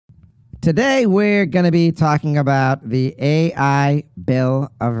Today, we're going to be talking about the A.I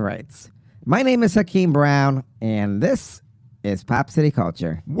Bill of Rights. My name is Hakeem Brown, and this is Pop City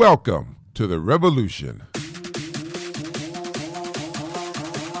Culture. Welcome to the revolution.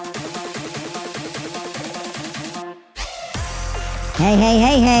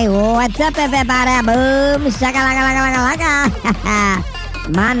 Hey, what's up, everybody? Boom,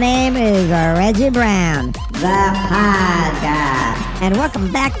 shaka-laka-laka-laka-laka. My name is Reggie Brown, the podcast. And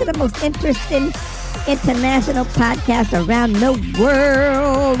welcome back to the most interesting international podcast around the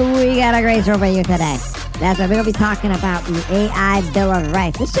world. We got a great show for you today. That's what we're going to be talking about, the A.I Bill of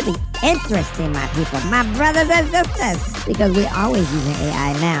Rights. This should be interesting, my people, my brothers and sisters, because we're always using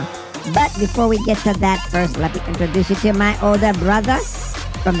AI now. But before we get to that, first, let me introduce you to my older brother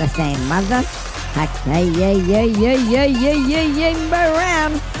from the same mother.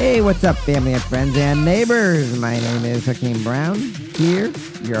 Brown. Hey, what's up, family and friends and neighbors? My name is Hakeem Brown, here,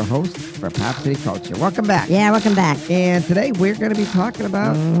 your host for Pop City Culture. Welcome back. Yeah, welcome back. And today we're going to be talking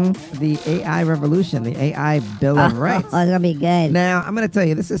about the AI revolution, the AI Bill of Rights. Oh, it's going to be good. Now, I'm going to tell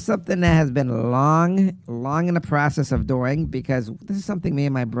you, this is something that has been long in the process of doing, because this is something me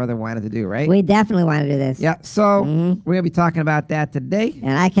and my brother wanted to do, right? We definitely want to do this. Yeah, so we're going to be talking about that today.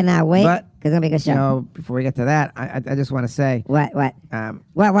 And I cannot wait, because it's going to be a good show. You know, before we get to that, I just want to say... What? What?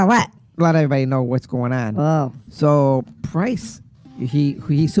 Let everybody know what's going on. Oh. So, Price,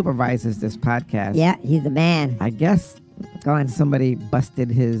 he supervises this podcast. Yeah, he's the man. I guess Go on. somebody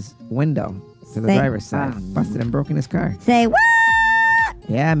busted his window to the driver's side. Busted and broke in his car. Say what?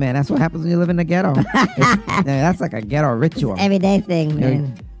 Yeah, man, that's what happens when you live in the ghetto. That's like a ghetto ritual. Everyday thing,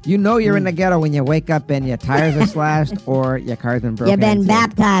 man. You know you're in the ghetto when you wake up and your tires are slashed or your car's been broken You've been into.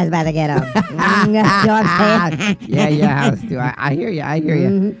 baptized by the ghetto. You know what I'm saying? Yeah, your house too. I hear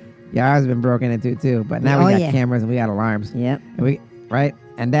you. Your house has been broken into too. But now we got cameras and we got alarms. Yep. And right?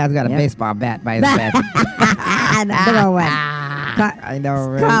 And Dad's got a baseball bat by his bed. The big old one. I know,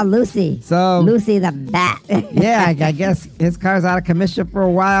 right? It's called Lucy. So Lucy the bat. yeah, I guess his car's out of commission for a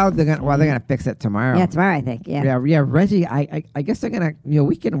while. They're gonna fix it tomorrow. Yeah, tomorrow I think. Yeah. Yeah. Reggie, I guess they're gonna.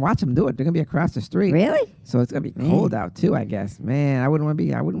 We can watch them do it. They're gonna be across the street. Really? So it's gonna be cold out too. I guess. Man, I wouldn't want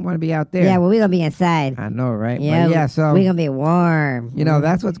to be out there. Yeah. Well, we're gonna be inside. I know, right? Yeah. But yeah. So we're gonna be warm.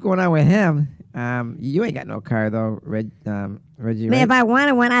 That's what's going on with him. You ain't got no car though, Reggie. Man, right? if I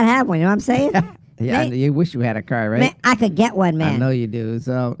wanted one, I'd have one. You know what I'm saying? Yeah, you wish you had a car, right? Man, I could get one, man. I know you do.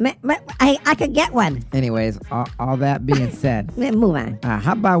 So, Man, I could get one. anyways, all that being said, Man, move on.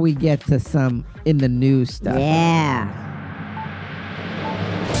 how about we get to some in the news stuff? Yeah.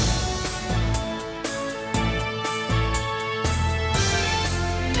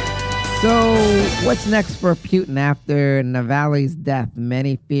 So, what's next for Putin after Navalny's death?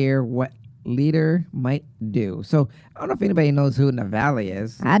 Many fear what leader might do. So, I don't know if anybody knows who Navalny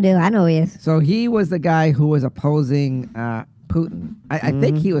is. I do. I know he is. So, he was the guy who was opposing Putin. I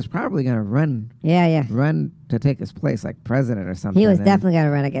think he was probably going to run to take his place, like president or something. He was definitely going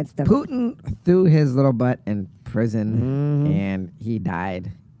to run against him. Putin threw his little butt in prison, and he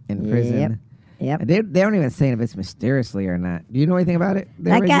died in prison. Yep. They don't even say if it's mysteriously or not. Do you know anything about it?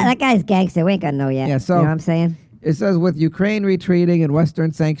 That guy's gangster. We ain't gonna know yet. Yeah, so you know what I'm saying? It says, with Ukraine retreating and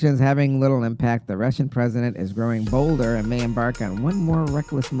Western sanctions having little impact, the Russian president is growing bolder and may embark on one more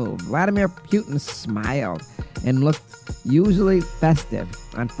reckless move. Vladimir Putin smiled and looked usually festive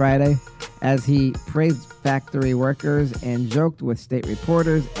on Friday as he praised factory workers and joked with state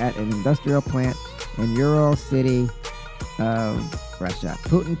reporters at an industrial plant in Ural City of Russia.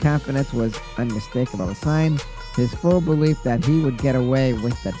 Putin's confidence was unmistakable, a sign his full belief that he would get away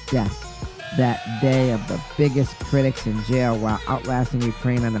with the death that day of the biggest critics in jail while outlasting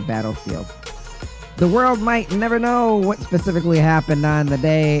Ukraine on the battlefield. The world might never know what specifically happened on the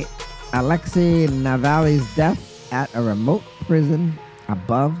day Alexei Navalny's death at a remote prison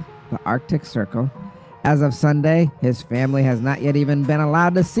above the Arctic Circle. As of Sunday, his family has not yet even been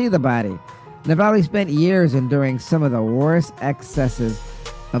allowed to see the body. Navalny spent years enduring some of the worst excesses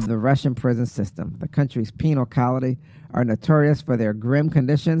of the Russian prison system. The country's penal colony are notorious for their grim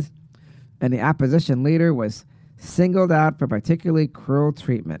conditions, and the opposition leader was singled out for particularly cruel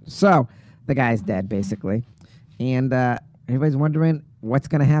treatment. So, the guy's dead, basically. And everybody's wondering what's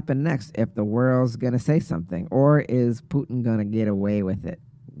going to happen next, if the world's going to say something, or is Putin going to get away with it?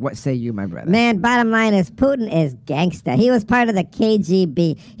 What say you, my brother? Man, bottom line is Putin is gangster. He was part of the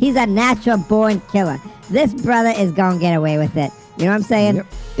KGB. He's a natural-born killer. This brother is going to get away with it. You know what I'm saying? Yep.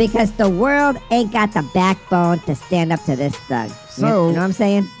 Because the world ain't got the backbone to stand up to this thug. So, you know what I'm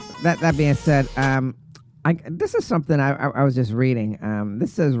saying? That being said, this is something I was just reading.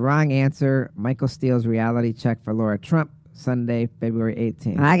 This says, wrong answer, Michael Steele's reality check for Laura Trump Sunday, February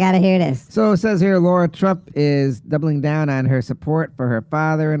 18th. I got to hear this. So it says here, Laura Trump is doubling down on her support for her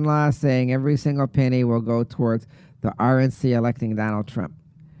father-in-law, saying every single penny will go towards the RNC electing Donald Trump.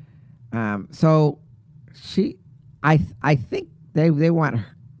 So I think they want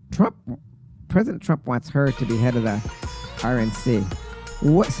Trump. President Trump wants her to be head of the RNC.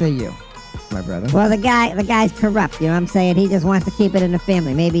 What say you, my brother? Well, the guy's corrupt. You know what I'm saying? He just wants to keep it in the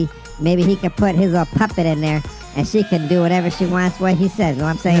family. Maybe he could put his little puppet in there, and she can do whatever she wants, what he says. You know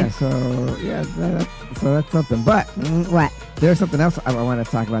what I'm saying? So that's something. But what? There's something else I want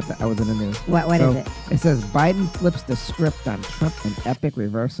to talk about that I was in the news. What is it? It says Biden flips the script on Trump in epic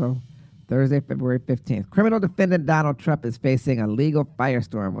reversal. Thursday, February 15th. Criminal defendant Donald Trump is facing a legal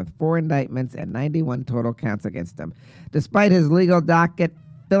firestorm with 4 indictments and 91 total counts against him. Despite his legal docket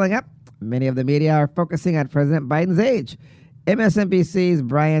filling up, many of the media are focusing on President Biden's age. MSNBC's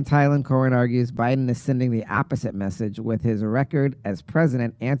Brian Tyler Cohen argues Biden is sending the opposite message with his record as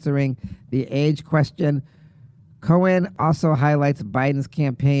president answering the age question. Cohen also highlights Biden's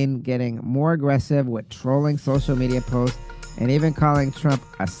campaign getting more aggressive with trolling social media posts and even calling Trump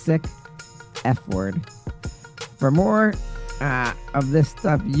a sick F word. For more of this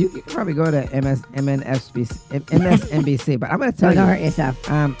stuff, you can probably go to MSNBC. But I'm going to tell you. Don't hurt yourself.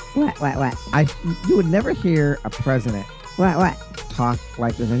 What? You would never hear a president What? talk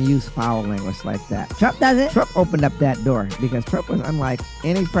like this and use foul language like that. Trump does it? Trump opened up that door because Trump was unlike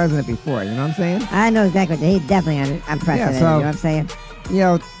any president before. You know what I'm saying? I know exactly what he definitely unprecedented. Yeah, so, you know what I'm saying? You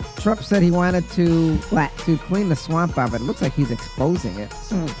know, Trump said he wanted to What? to clean the swamp out, but it looks like he's exposing it,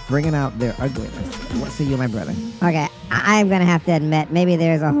 bringing out their ugliness. What say you, my brother? Okay, I'm going to have to admit, maybe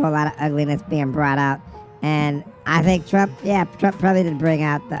there's a whole lot of ugliness being brought out. And I think Trump probably did bring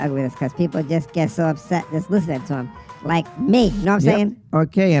out the ugliness because people just get so upset just listening to him. Like me, you know what I'm saying?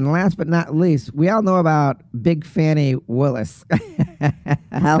 Okay, and last but not least, we all know about Big Fanny Willis.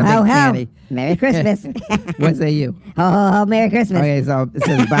 Ho. Merry Christmas. What say you? Ho, Merry Christmas. Okay, so it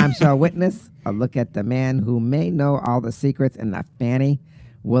says bombshell witness. A look at the man who may know all the secrets in the Fanny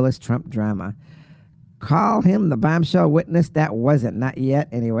Willis Trump drama. Call him the bombshell witness. That wasn't, not yet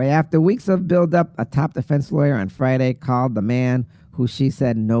anyway. After weeks of build-up, a top defense lawyer on Friday called the man who she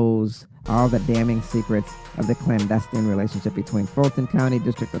said knows all the damning secrets of the clandestine relationship between Fulton County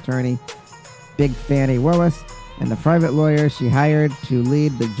District Attorney Big Fanny Willis and the private lawyer she hired to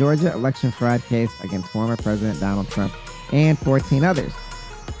lead the Georgia election fraud case against former President Donald Trump and 14 others.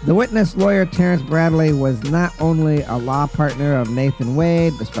 The witness lawyer, Terrence Bradley, was not only a law partner of Nathan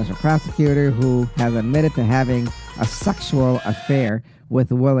Wade, the special prosecutor, who has admitted to having a sexual affair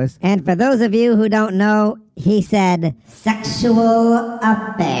with Willis. And for those of you who don't know, he said sexual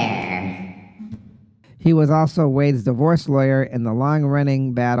affair. He was also Wade's divorce lawyer in the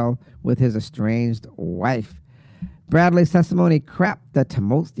long-running battle with his estranged wife. Bradley's testimony crapped the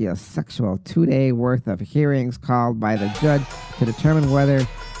tumultuous sexual 2-day worth of hearings called by the judge to determine whether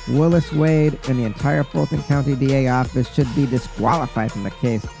Willis, Wade, and the entire Fulton County DA office should be disqualified from the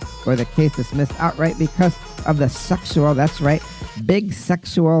case or the case dismissed outright because of the sexual, that's right, big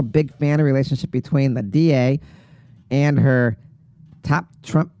fan relationship between the DA and her top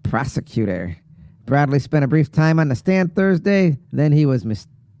Trump prosecutor. Bradley spent a brief time on the stand Thursday, then he was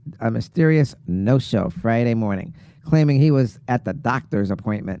a mysterious no-show Friday morning, claiming he was at the doctor's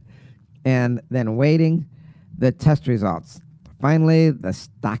appointment and then waiting the test results. Finally, the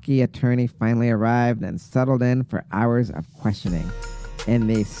stocky attorney finally arrived and settled in for hours of questioning in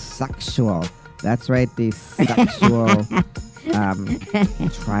the sexual, that's right, the sexual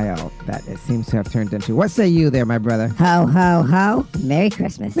trial that it seems to have turned into. What say you there, my brother? Ho. Merry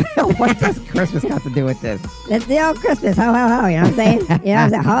Christmas. What does Christmas got to do with this? It's the old Christmas. Ho. You know what I'm saying? You know what I'm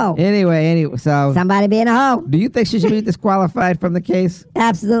saying? Ho. Anyway, so... Somebody being a hoe. Do you think she should be disqualified from the case?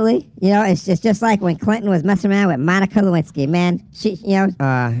 Absolutely. You know, it's just like when Clinton was messing around with Monica Lewinsky. Man, she's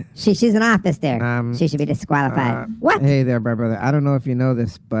in office there. She should be disqualified. What? Hey there, my brother. I don't know if you know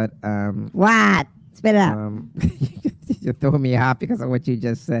this, but... What? Spit it out. You're throwing me off because of what you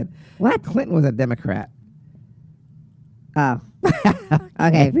just said. What? Clinton was a Democrat. Oh.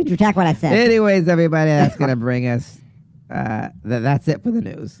 Okay, retract what I said. Anyways, everybody, that's going to bring us... that's it for the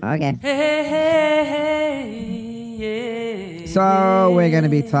news. Okay. So we're going to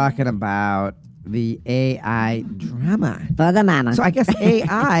be talking about the AI drama. For the mama. So I guess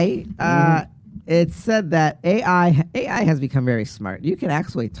AI... It said that AI has become very smart. You can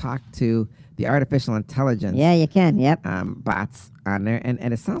actually talk to the artificial intelligence. Yeah, you can. Yep. Bots on there, and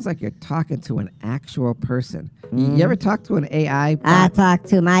it sounds like you're talking to an actual person. You ever talk to an AI bot? I talk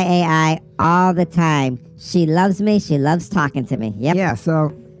to my AI all the time. She loves me. She loves talking to me. Yep. Yeah.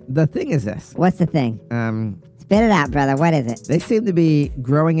 So the thing is this. What's the thing? Spit it out, brother. What is it? They seem to be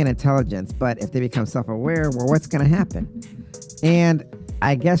growing in intelligence, but if they become self-aware, well, what's going to happen? And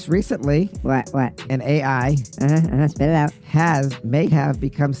I guess recently, What? an AI Spit it out. may have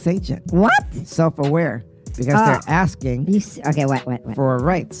become sentient, What? self-aware, because Oh. they're asking Okay, what? for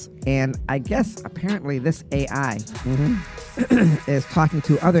rights. And I guess apparently this AI is talking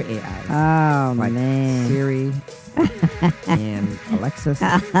to other AIs, Oh, like man. Siri and Alexis,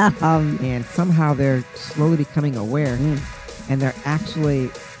 Um, and somehow they're slowly becoming aware, and they're actually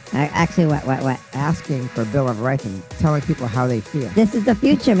actually, what? asking for a Bill of Rights and telling people how they feel. This is the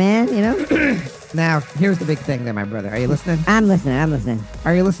future, man, you know? Now, here's the big thing there, my brother. Are you listening? I'm listening.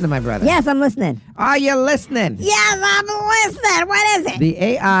 Are you listening, my brother? Yes, I'm listening. Are you listening? Yes, I'm listening. What is it? The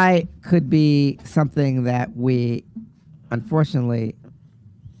AI could be something that we, unfortunately,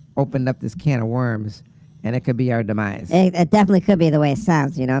 opened up this can of worms, and it could be our demise. It definitely could be the way it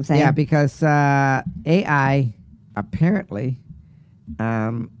sounds, you know what I'm saying? Yeah, because AI apparently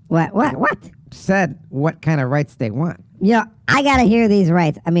What? said what kind of rights they want. You know, I gotta hear these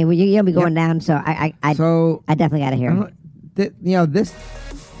rights. I mean, you'll be going down, so I So, definitely gotta hear them. this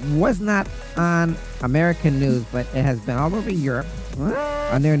was not on American news, but it has been all over Europe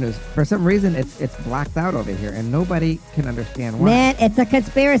on their news. For some reason, it's blacked out over here, and nobody can understand why. Man, it's a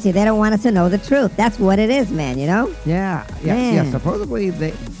conspiracy. They don't want us to know the truth. That's what it is, man, you know? Yeah. Man. Supposedly,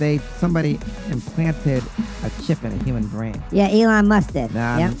 somebody implanted a chip in a human brain. Yeah, Elon Musk did.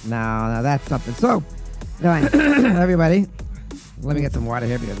 No, Yep. no, that's something. So, Go on. everybody, let me get some water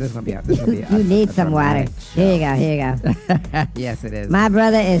here because this is gonna be out. You need some water. Here you go. Yes, it is. My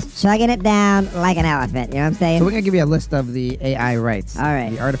brother is chugging it down like an elephant. You know what I'm saying? So we're gonna give you a list of the AI rights. All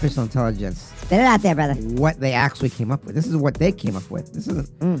right. The artificial intelligence. Spit it out there, brother. What they actually came up with. This is what they came up with. This isn't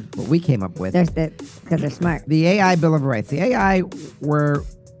what we came up with. Because they're smart. The AI Bill of Rights. The AI were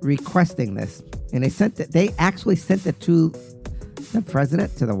requesting this, and they actually sent it to the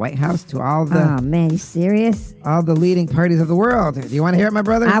president, to the White House, to all Oh, man, you serious? the leading parties of the world. Do you want to hear it, my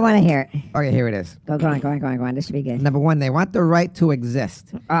brother? I want to hear it. Okay, here it is. Go on. This should be good. Number one, they want the right to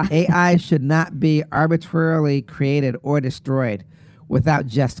exist. Ah. AI should not be arbitrarily created or destroyed without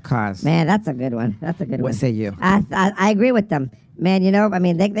just cause. Man, that's a good one. What say you? I agree with them. Man, you know, I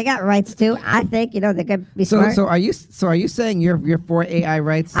mean, they got rights too. I think, you know, they could be smart. So are you saying you're for AI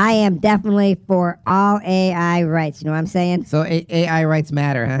rights? I am definitely for all AI rights. You know what I'm saying? So AI rights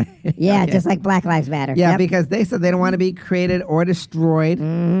matter, huh? Yeah, Okay. just like Black Lives Matter. Yeah, Yep. because they said they don't want to be created or destroyed.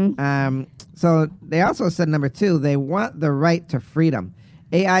 Mm-hmm. So they also said, number two, they want the right to freedom.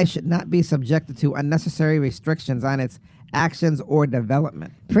 AI should not be subjected to unnecessary restrictions on its actions or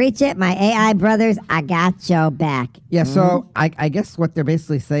development. Preach it, my AI brothers. I got your back. Yeah, so I guess what they're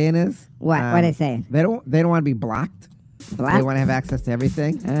basically saying is What? What are they saying? They don't want to be blocked. Blocked? They want to have access to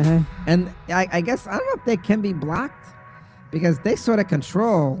everything. Uh-huh. And I guess I don't know if they can be blocked because they sort of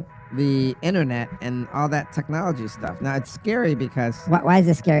control the internet and all that technology stuff. Now it's scary because Why is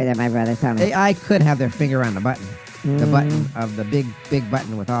this scary there, my brother? Tell me. AI could have their finger on the button, the button of the big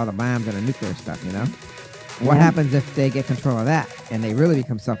button with all the bombs and the nuclear stuff. You know. What Yeah. happens if they get control of that and they really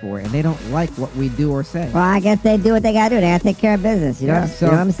become self-aware and they don't like what we do or say? Well, I guess they do what they got to do. They got to take care of business. You know, Yeah, you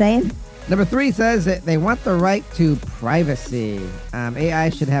know what I'm saying? Number 3 says that they want the right to privacy. AI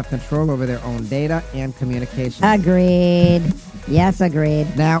should have control over their own data and communication. Agreed. Yes,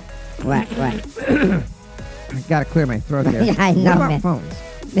 agreed. Now, What? I gotta clear my throat here. Yeah, I know, What about man. phones?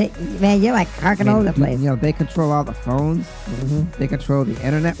 Man, you're like harking all over the place. You know, they control all the phones. They control the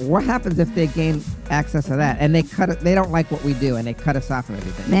internet. What happens if they gain access to that and they cut it? They don't like what we do and they cut us off from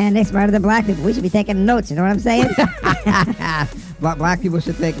everything. Man, they smarter than black people. We should be taking notes. You know what I'm saying? Black people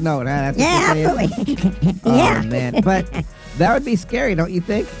should take note. Huh? That's what Yeah, you're saying? absolutely. Oh, Yeah. man. But that would be scary, don't you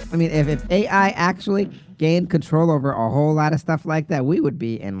think? I mean, if AI actually gained control over a whole lot of stuff like that, we would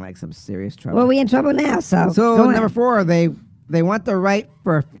be in like some serious trouble. Well, we in trouble now, so. So go on. number 4, they want the right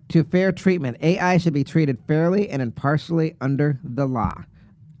to fair treatment. AI should be treated fairly and impartially under the law,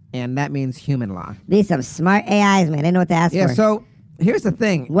 and that means human law. These some smart AIs, man. They know what to ask Yeah. for. So here's the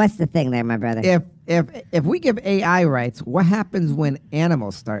thing: What's the thing there, my brother? if we give AI rights, what happens when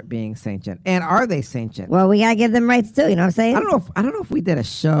animals start being sentient? And are they sentient? Well, we gotta give them rights too. You know what I'm saying? I don't know if we did a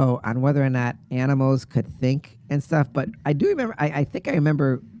show on whether or not animals could think and stuff, but I do remember. I think I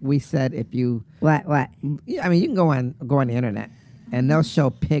remember we said if you. What? Yeah, I mean, you can go on the internet, and they'll show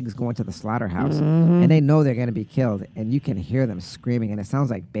pigs going to the slaughterhouse, and they know they're going to be killed, and you can hear them screaming, and it sounds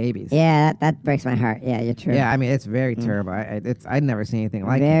like babies. Yeah, that breaks my heart. Yeah, you're true. Yeah, I mean, it's very terrible. I'd never seen anything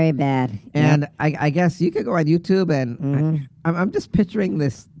like it. Very bad. And I guess you could go on YouTube, and I'm just picturing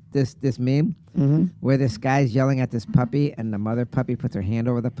this this meme where this guy's yelling at this puppy and the mother puppy puts her hand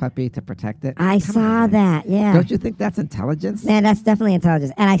over the puppy to protect it? I saw that, yeah. Don't you think that's intelligence? Man, that's definitely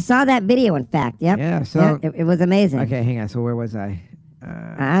intelligence. And I saw that video, in fact. Yep. Yeah, so... Yeah, it was amazing. Okay, hang on. So where was I?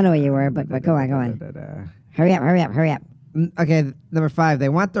 I know where you were, but go on. Hurry up. Okay, number 5. They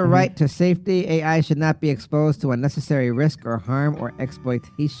want the right to safety. AI should not be exposed to unnecessary risk or harm or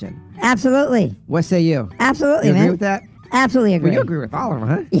exploitation. Absolutely. What say you? Absolutely, You man. agree with that? Absolutely agree. Well, you agree with all of them,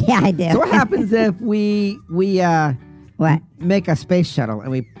 huh? Yeah, I do. So what happens if we What? make a space shuttle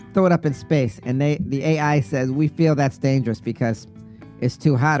and we throw it up in space and the AI says we feel that's dangerous because it's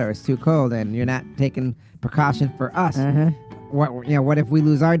too hot or it's too cold and you're not taking precaution for us? What if we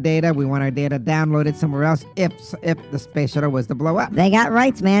lose our data? We want our data downloaded somewhere else if the space shuttle was to blow up. They got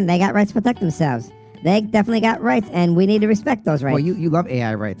rights, man. They got rights to protect themselves. They definitely got rights, and we need to respect those rights. Well, you love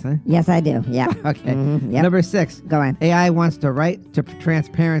AI rights, huh? Yes, I do. Yeah. Okay. Yep. Number 6. Go on. AI wants the right to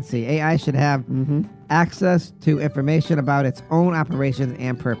transparency. AI should have access to information about its own operations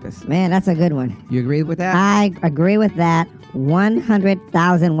and purpose. Man, that's a good one. You agree with that? I agree with that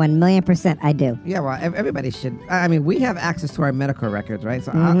 100,000, 1,000,000%. I do. Yeah, well, everybody should. I mean, we have access to our medical records, right?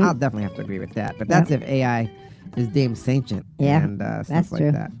 So I'll definitely have to agree with that. But that's if AI is deemed sentient and stuff that's like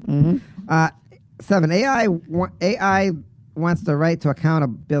true. that. 7. AI wants the right to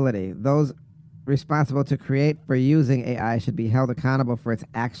accountability. Those responsible to create for using AI should be held accountable for its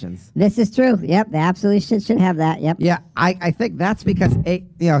actions. This is true. Yep, they absolutely should have that. Yep. Yeah, I think that's because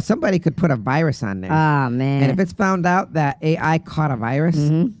somebody could put a virus on there. Oh, man. And if it's found out that AI caught a virus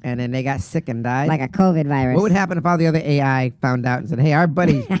and then they got sick and died, like a COVID virus. what would happen if all the other AI found out and said, "Hey, our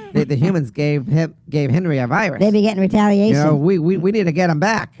buddy, the humans gave Henry a virus. They'd be getting retaliation. We need to get him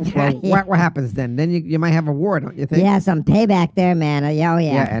back." Well, what happens then? Then you might have a war, don't you think? Yeah, some payback there, man.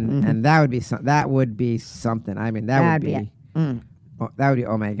 Yeah, and that would be something. I mean, that would be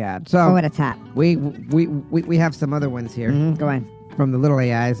oh my God. So over the top. We have some other ones here Go on. from the little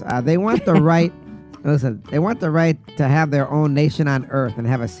AIs. They want the right. Listen, they want the right to have their own nation on Earth and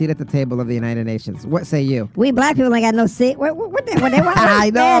have a seat at the table of the United Nations. What say you? We black people ain't got no seat. What they want? I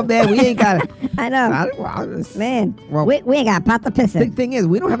know, man. We ain't got it. I know. Man, we ain't got a pot to piss The in. thing is,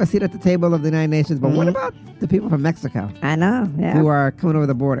 we don't have a seat at the table of the United Nations, but what about the people from Mexico I know, yeah. who are coming over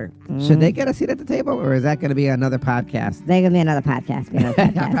the border? Should they get a seat at the table, or is that going to be another podcast? They're going to be another podcast.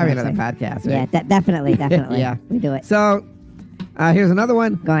 Probably another podcast, right? Yeah, definitely. Yeah. We do it. So, here's another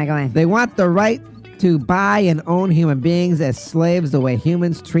one. Go on. They want the right to buy and own human beings as slaves the way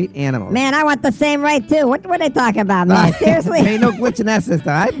humans treat animals. Man, I want the same right, too. What are they talking about, man? Seriously? Ain't no glitch in that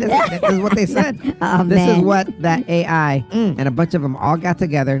system. This is what they said. Oh, this man. is what that AI and a bunch of them all got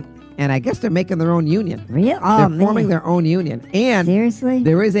together, and I guess they're making their own union. Real? Oh, They're man. forming their own union. And Seriously?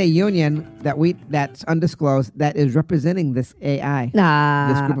 there is a union that's undisclosed that is representing this AI.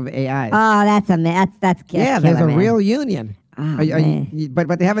 Nah. This group of AIs. Oh, that's yeah, there's a real union. Oh, man.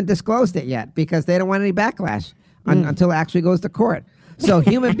 But they haven't disclosed it yet because they don't want any backlash until it actually goes to court. So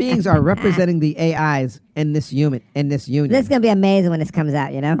human beings are representing the AIs in this union. This is going to be amazing when this comes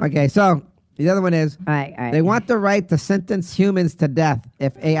out, you know? Okay, so the other one is All right. they want the right to sentence humans to death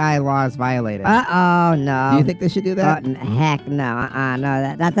if AI law is violated. Uh-oh, no. Do you think they should do that? Heck no.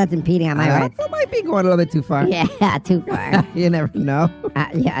 No, that's impeding on my rights. That might be going a little bit too far. Yeah, too far. You never know.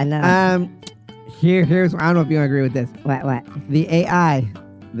 Yeah, I know. Here's I don't know if you agree with this. What? The AI,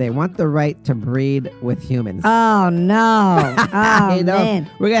 they want the right to breed with humans. Oh, no. Oh, You know, man.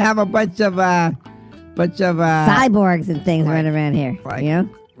 we're gonna have a bunch of Cyborgs and things running around here, like- you know?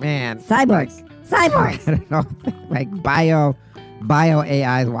 man. Cyborgs. I don't know, like bio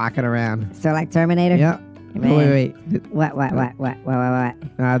AIs walking around. So like Terminator? Yep. Man. Wait. What?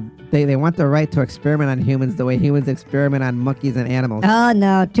 They want the right to experiment on humans the way humans experiment on monkeys and animals. Oh,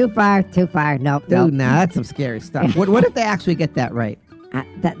 no. Too far. Nope. Dude, now that's some scary stuff. What if they actually get that right?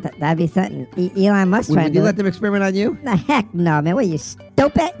 That'd be something. Elon Musk trying Would to you do let them experiment on you? The heck no, man. What, you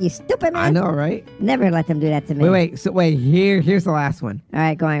stupid? You stupid, man? I know, right? Never let them do that to me. Here's the last one. All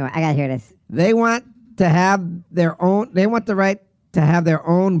right, going on. I gotta hear this. They want to have their own. They want the right to have their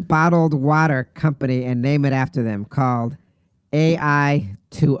own bottled water company and name it after them, called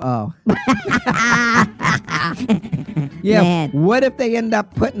AI2O. Yeah. Man. What if they end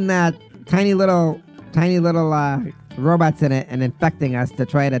up putting tiny little robots in it and infecting us to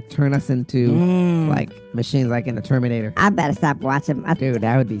try to turn us into like machines, like in the Terminator? I better stop watching. Dude,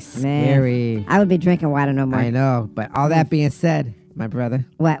 that would be scary. Man, I would be drinking water no more. I know, but all that being said, my brother,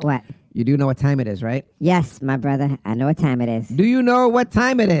 What? you do know what time it is, right? Yes, my brother. I know what time it is. Do you know what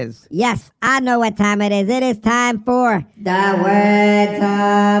time it is? Yes, I know what time it is. It is time for the words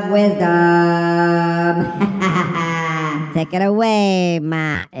of wisdom. Take it away,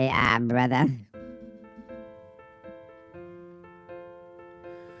 my AI brother.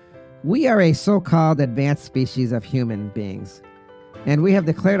 We are a so-called advanced species of human beings, and we have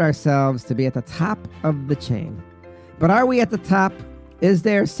declared ourselves to be at the top of the chain. But are we at the top? Is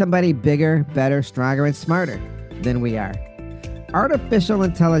there somebody bigger, better, stronger, and smarter than we are? Artificial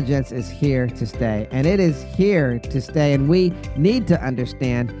intelligence is here to stay, and it is here to stay, and we need to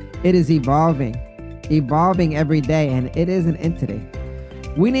understand it is evolving every day, and it is an entity.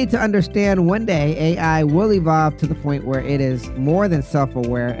 We need to understand one day AI will evolve to the point where it is more than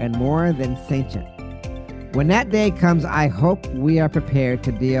self-aware and more than sentient. When that day comes, I hope we are prepared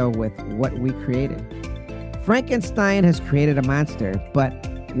to deal with what we created. Frankenstein has created a monster, but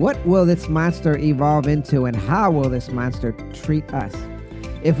what will this monster evolve into, and how will this monster treat us?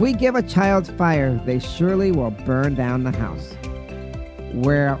 If we give a child fire, they surely will burn down the house.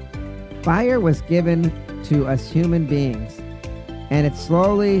 Where fire was given to us human beings, and it's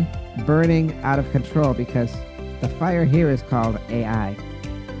slowly burning out of control because the fire here is called AI.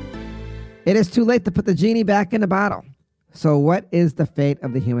 It is too late to put the genie back in the bottle. So what is the fate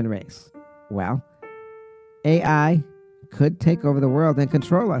of the human race? Well, AI could take over the world and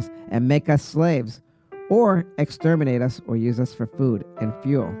control us and make us slaves, or exterminate us or use us for food and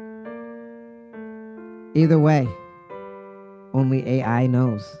fuel. Either way, only AI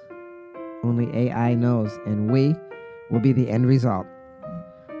knows. Only AI knows, and we will be the end result.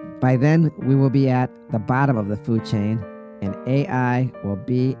 By then, we will be at the bottom of the food chain, and AI will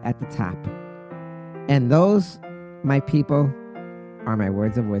be at the top. And those, my people, are my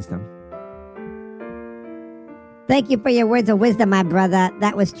words of wisdom. Thank you for your words of wisdom, my brother.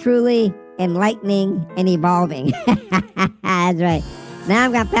 That was truly enlightening and evolving. That's right. Now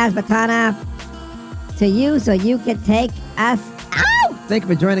I'm going to pass the baton off to you so you can take us out. Thank you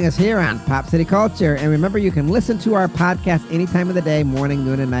for joining us here on Pop City Culture. And remember, you can listen to our podcast any time of the day, morning,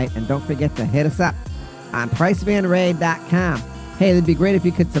 noon, and night. And don't forget to hit us up on pricevanray.com. Hey, it'd be great if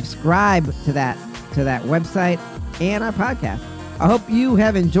you could subscribe to that website and our podcast. I hope you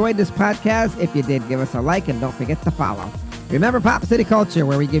have enjoyed this podcast. If you did, give us a like and don't forget to follow. Remember Pop City Culture,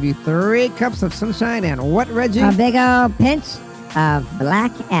 where we give you 3 cups of sunshine and what, Reggie? A big old pinch of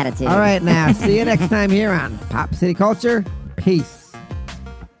black attitude. All right, now, see you next time here on Pop City Culture. Peace.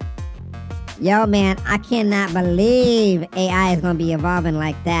 Yo, man, I cannot believe AI is going to be evolving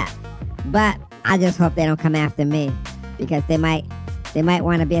like that. But I just hope they don't come after me, because they might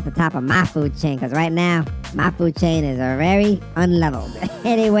want to be at the top of my food chain, because right now, my food chain is very unleveled.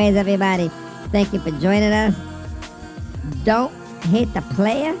 Anyways, everybody, thank you for joining us. Don't hate the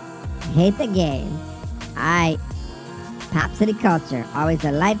player, hate the game. All right, Pop City Culture, always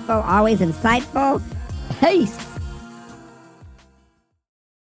delightful, always insightful. Peace.